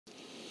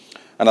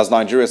And as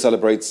Nigeria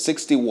celebrates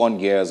 61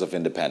 years of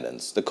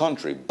independence, the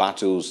country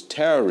battles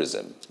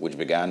terrorism, which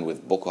began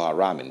with Boko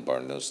Haram in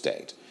Borno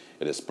State.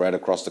 It is spread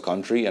across the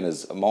country and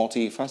is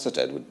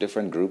multifaceted, with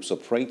different groups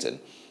operating,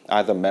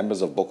 either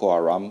members of Boko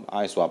Haram,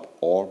 ISWAP,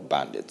 or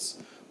bandits.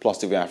 Plus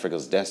TV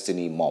Africa's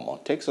Destiny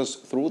Momo takes us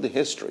through the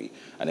history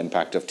and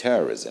impact of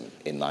terrorism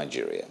in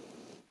Nigeria.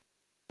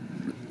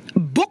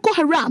 Boko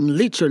Haram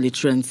literally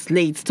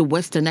translates to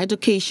Western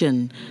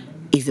education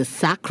is a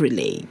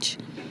sacrilege.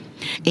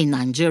 In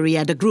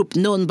Nigeria, the group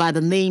known by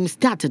the name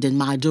started in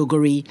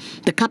Maiduguri,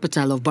 the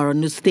capital of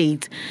Borno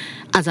State,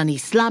 as an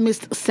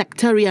Islamist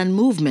sectarian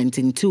movement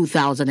in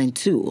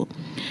 2002.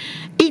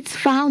 Its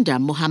founder,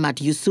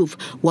 Muhammad Yusuf,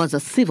 was a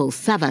civil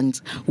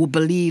servant who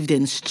believed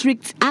in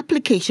strict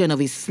application of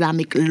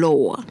Islamic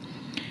law.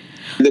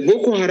 The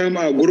Boko Haram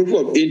are a group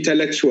of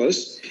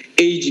intellectuals,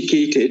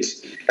 educated,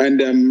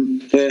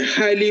 and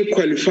highly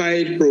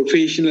qualified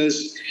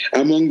professionals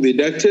among the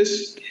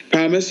doctors,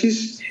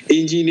 pharmacists,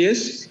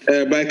 engineers,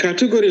 by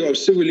category of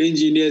civil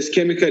engineers,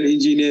 chemical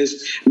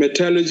engineers,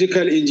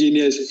 metallurgical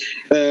engineers,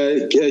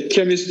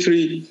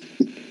 chemistry,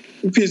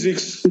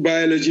 physics,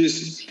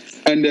 biologists,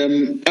 and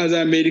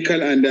other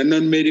medical and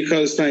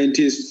non-medical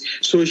scientists,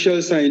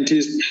 social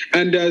scientists,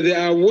 and they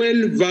are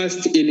well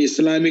versed in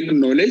Islamic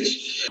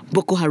knowledge.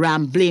 Boko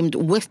Haram blamed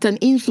Western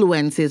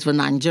influences for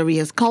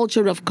Nigeria's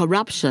culture of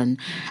corruption,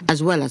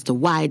 as well as the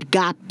wide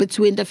gap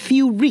between the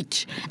few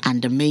rich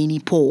and the many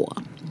poor.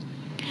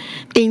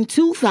 In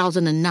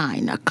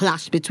 2009, a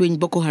clash between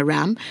Boko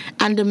Haram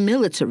and the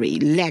military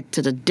led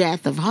to the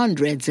death of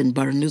hundreds in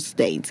Borno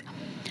State.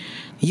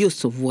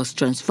 Yusuf was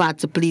transferred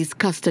to police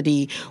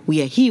custody,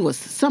 where he was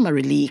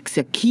summarily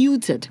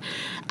executed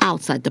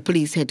outside the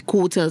police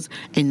headquarters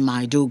in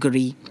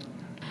Maiduguri.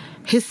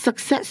 His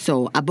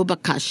successor,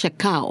 Abubakar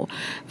Shekau,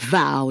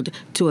 vowed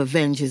to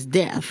avenge his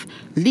death,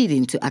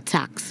 leading to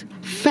attacks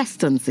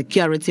first on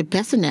security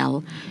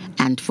personnel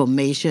and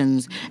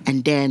formations,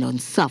 and then on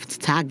soft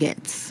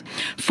targets.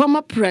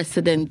 Former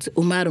President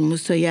Umaru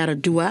Musa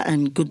Yar'Adua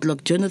and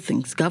Goodluck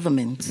Jonathan's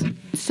government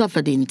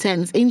suffered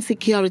intense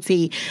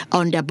insecurity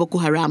under Boko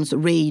Haram's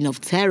reign of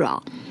terror.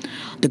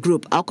 The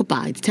group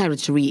occupied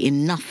territory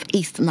in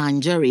northeast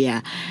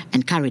Nigeria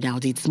and carried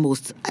out its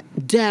most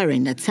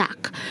daring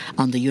attack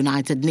on the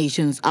United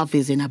Nations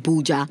office in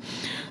Abuja.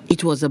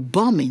 It was a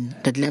bombing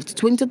that left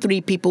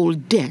 23 people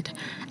dead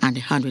and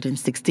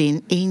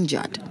 116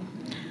 injured.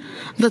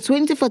 The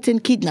 2014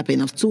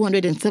 kidnapping of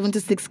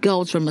 276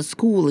 girls from a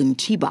school in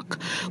Chibok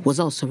was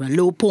also a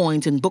low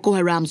point in Boko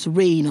Haram's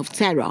reign of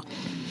terror.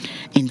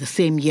 In the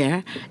same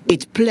year,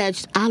 it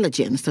pledged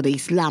allegiance to the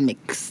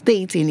Islamic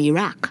State in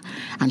Iraq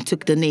and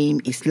took the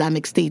name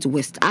Islamic State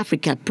West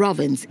Africa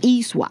Province,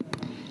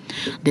 ISWAP.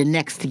 The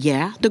next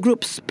year, the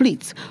group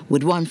split,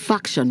 with one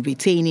faction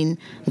retaining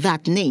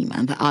that name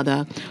and the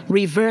other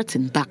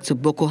reverting back to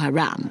Boko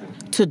Haram.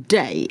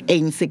 Today,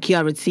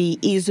 insecurity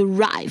is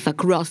rife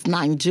across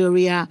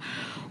Nigeria,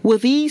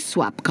 with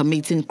ISWAP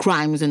committing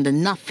crimes in the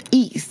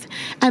northeast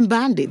and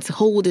bandits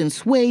holding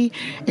sway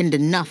in the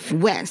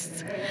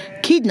northwest.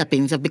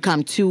 Kidnappings have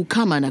become too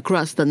common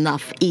across the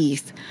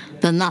northeast,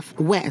 the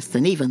northwest,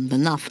 and even the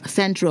north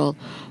central.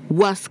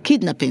 Worse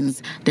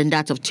kidnappings than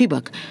that of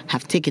Chibok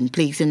have taken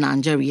place in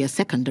Nigeria's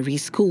secondary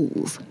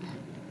schools.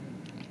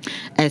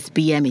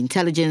 SPM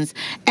Intelligence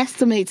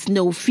estimates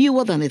no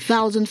fewer than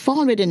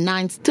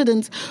 1,409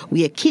 students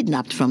were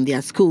kidnapped from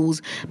their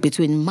schools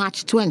between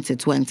March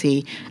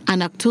 2020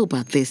 and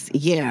October this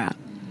year.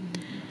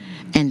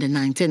 In the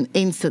 19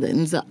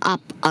 incidents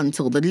up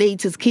until the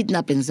latest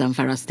kidnapping in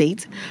Zamfara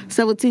State,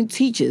 17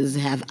 teachers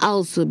have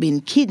also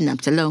been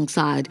kidnapped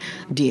alongside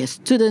their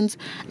students,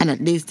 and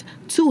at least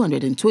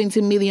 220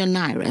 million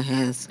naira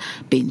has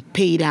been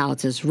paid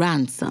out as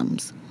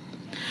ransoms.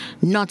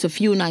 Not a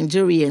few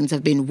Nigerians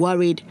have been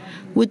worried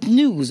with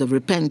news of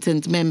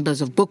repentant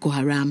members of Boko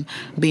Haram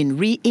being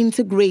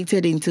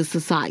reintegrated into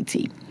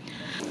society.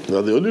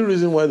 Now, the only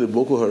reason why the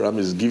Boko Haram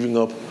is giving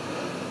up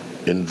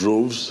in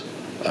droves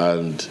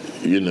and,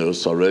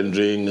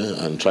 surrendering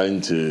and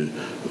trying to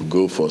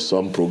go for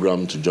some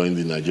program to join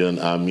the Nigerian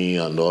army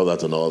and all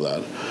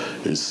that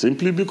is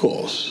simply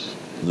because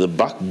the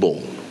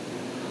backbone,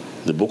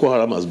 the Boko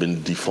Haram, has been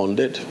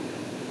defunded.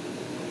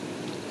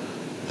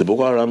 The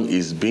Boko Haram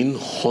is being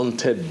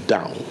hunted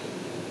down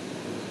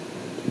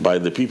by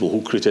the people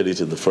who created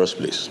it in the first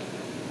place.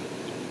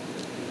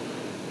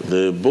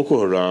 The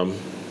Boko Haram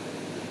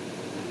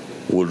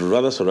would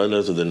rather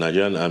surrender to the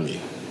Nigerian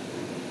army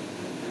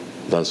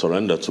than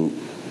surrender to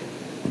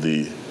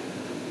the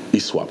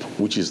ISWAP,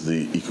 which is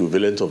the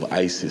equivalent of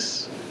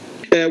ISIS.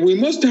 we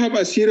must have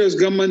a serious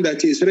government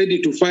that is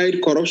ready to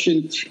fight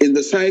corruption in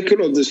the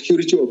cycle of the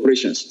security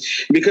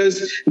operations,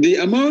 because the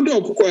amount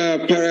of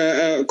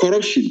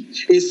corruption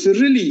is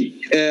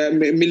really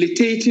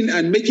militating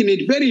and making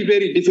it very,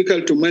 very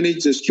difficult to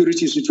manage the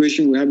security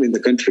situation we have in the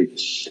country.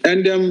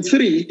 And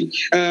three,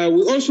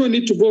 we also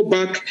need to go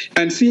back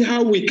and see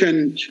how we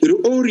can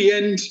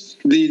reorient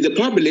the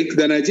public,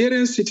 the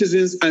Nigerian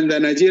citizens, and the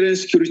Nigerian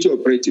security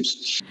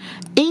operatives.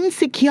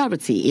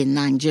 Insecurity in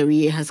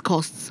Nigeria has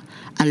caused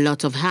a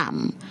lot of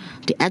harm.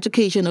 The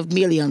education of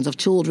millions of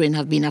children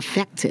have been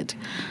affected.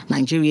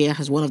 Nigeria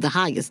has one of the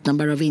highest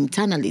number of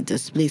internally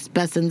displaced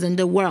persons in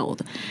the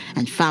world,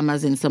 and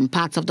farmers in some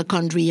parts of the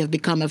country have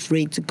become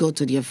afraid to go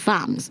to their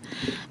farms.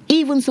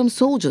 Even some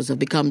soldiers have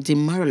become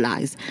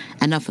demoralized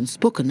and often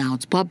spoken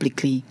out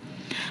publicly.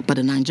 But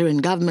the Nigerian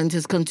government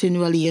is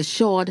continually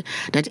assured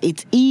that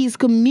it is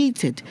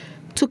committed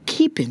to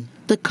keeping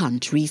the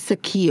country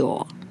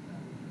secure.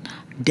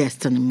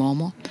 Destiny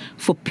Momo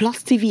for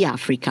Plus TV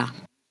Africa.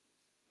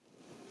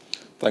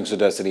 Thanks to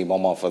Destiny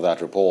Momo for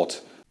that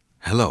report.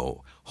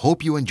 Hello,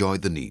 hope you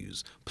enjoyed the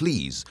news.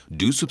 Please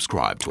do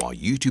subscribe to our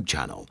YouTube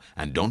channel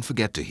and don't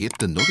forget to hit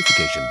the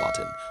notification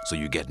button so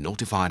you get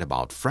notified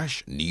about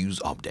fresh news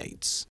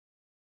updates.